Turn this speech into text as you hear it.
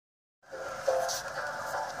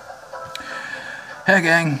Hey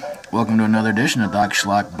gang, welcome to another edition of Doc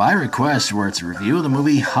Schlock by request, where it's a review of the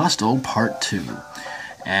movie Hostel Part 2.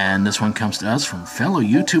 And this one comes to us from fellow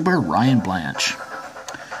YouTuber Ryan Blanche.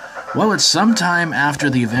 Well, it's sometime after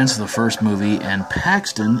the events of the first movie, and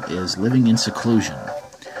Paxton is living in seclusion.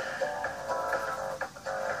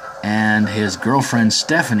 And his girlfriend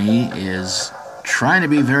Stephanie is trying to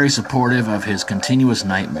be very supportive of his continuous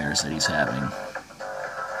nightmares that he's having.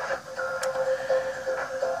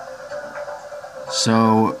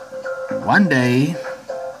 So, one day,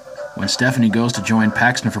 when Stephanie goes to join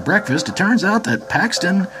Paxton for breakfast, it turns out that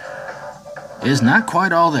Paxton is not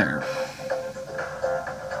quite all there.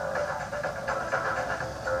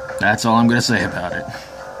 That's all I'm going to say about it.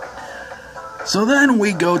 So then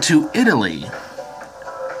we go to Italy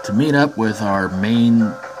to meet up with our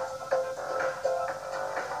main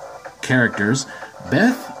characters,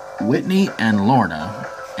 Beth, Whitney, and Lorna,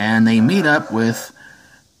 and they meet up with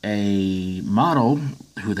a model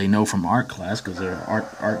who they know from art class because they're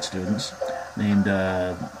art students, named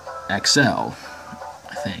Axel,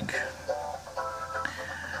 I think.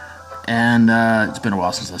 And it's been a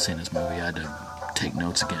while since I've seen this movie. I had to take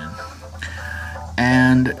notes again.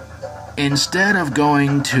 And instead of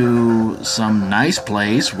going to some nice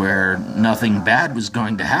place where nothing bad was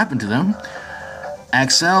going to happen to them,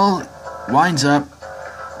 Axel winds up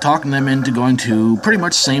talking them into going to pretty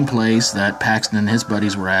much the same place that Paxton and his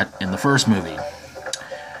buddies were at in the first movie.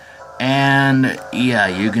 And yeah,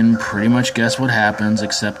 you can pretty much guess what happens,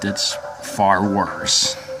 except it's far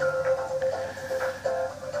worse.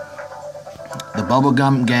 The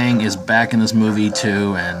Bubblegum Gang is back in this movie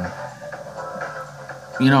too, and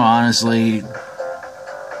you know, honestly,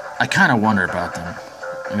 I kind of wonder about them.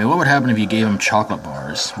 I mean, what would happen if you gave them chocolate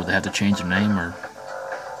bars? Would they have to change their name, or...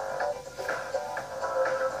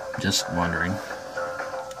 Just wondering.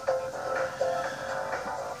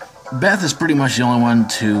 Beth is pretty much the only one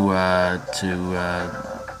to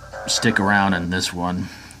stick around in this one,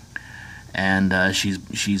 and she's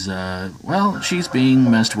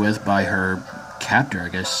being messed with by her captor, I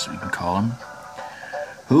guess you can call him,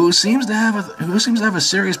 who seems to have a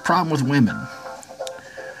serious problem with women.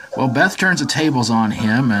 Well, Beth turns the tables on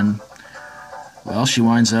him, and well, she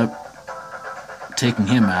winds up taking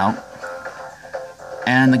him out.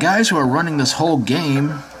 And the guys who are running this whole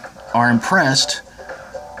game are impressed,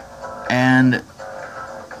 and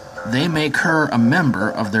they make her a member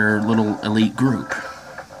of their little elite group.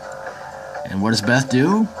 And what does Beth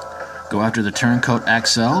do? Go after the turncoat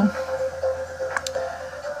Axel,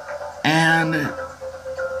 and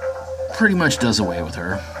pretty much does away with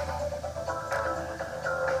her.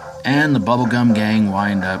 And the Bubblegum Gang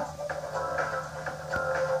wind up,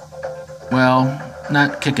 well,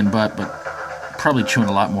 not kicking butt, but probably chewing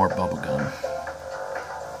a lot more bubblegum.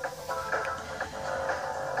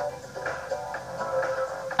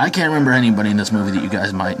 I can't remember anybody in this movie that you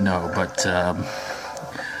guys might know, but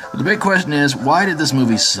the big question is, why did this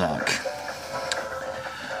movie suck?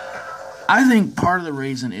 I think part of the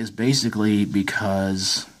reason is basically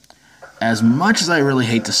because, as much as I really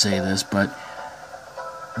hate to say this, but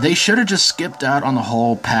they should have just skipped out on the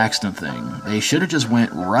whole Paxton thing. They should have just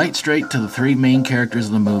went right straight to the three main characters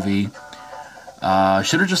of the movie.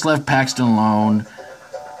 Should have just left Paxton alone.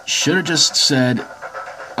 Should have just said,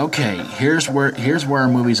 okay, here's where our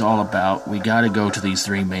movie's all about. We gotta go to these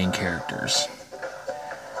three main characters.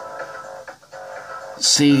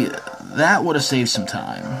 See, that would have saved some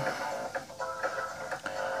time.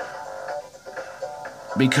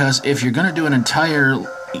 Because if you're gonna do an entire,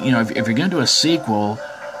 if you're gonna do a sequel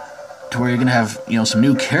to where you're gonna have, some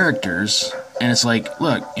new characters, and it's like,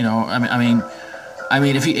 look, I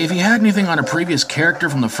mean, if you had anything on a previous character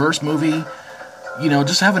from the first movie,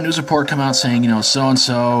 just have a news report come out saying,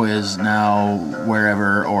 so-and-so is now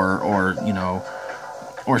wherever, or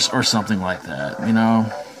something like that,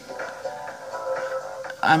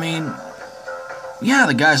 I mean, yeah,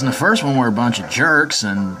 the guys in the first one were a bunch of jerks,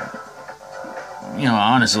 and,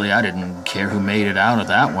 honestly, I didn't care who made it out of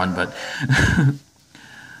that one, but...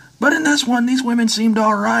 But in this one, these women seemed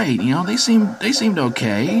alright, they seemed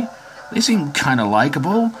okay. They seem kind of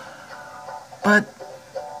likable, but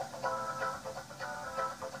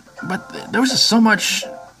there was just so much,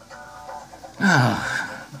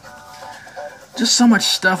 just so much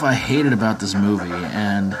stuff I hated about this movie,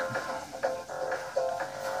 and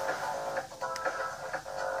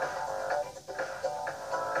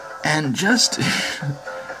just,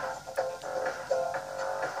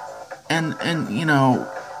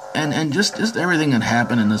 and just everything that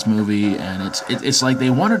happened in this movie, and it's like they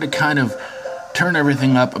wanted to kind of turn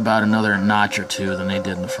everything up about another notch or two than they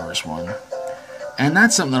did in the first one. And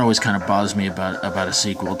that's something that always kind of bothers me about a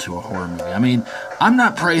sequel to a horror movie. I mean, I'm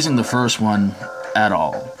not praising the first one at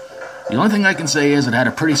all. The only thing I can say is it had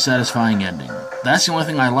a pretty satisfying ending. That's the only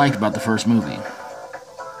thing I liked about the first movie.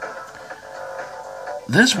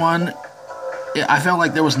 This one, I felt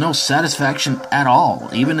like there was no satisfaction at all,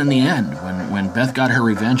 even in the end, when Beth got her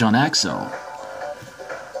revenge on Axel.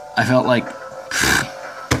 I felt like,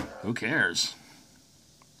 who cares?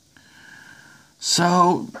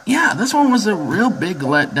 So, yeah, this one was a real big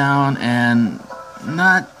letdown and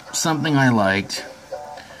not something I liked.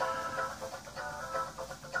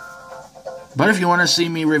 But if you want to see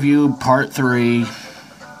me review Part 3,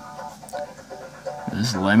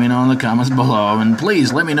 just let me know in the comments below. And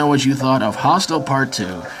please let me know what you thought of Hostel Part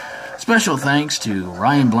 2. Special thanks to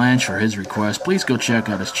Ryan Blanche for his request. Please go check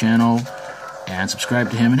out his channel and subscribe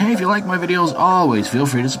to him. And hey, if you like my videos, always feel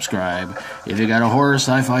free to subscribe. If you got a horror,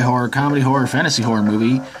 sci-fi horror, comedy horror, fantasy horror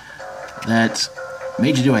movie that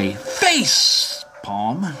made you do a face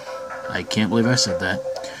palm, I can't believe I said that,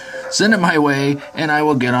 send it my way and I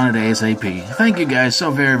will get on it ASAP. Thank you guys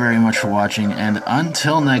so very, very much for watching, and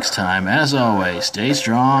until next time, as always, stay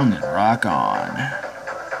strong and rock on.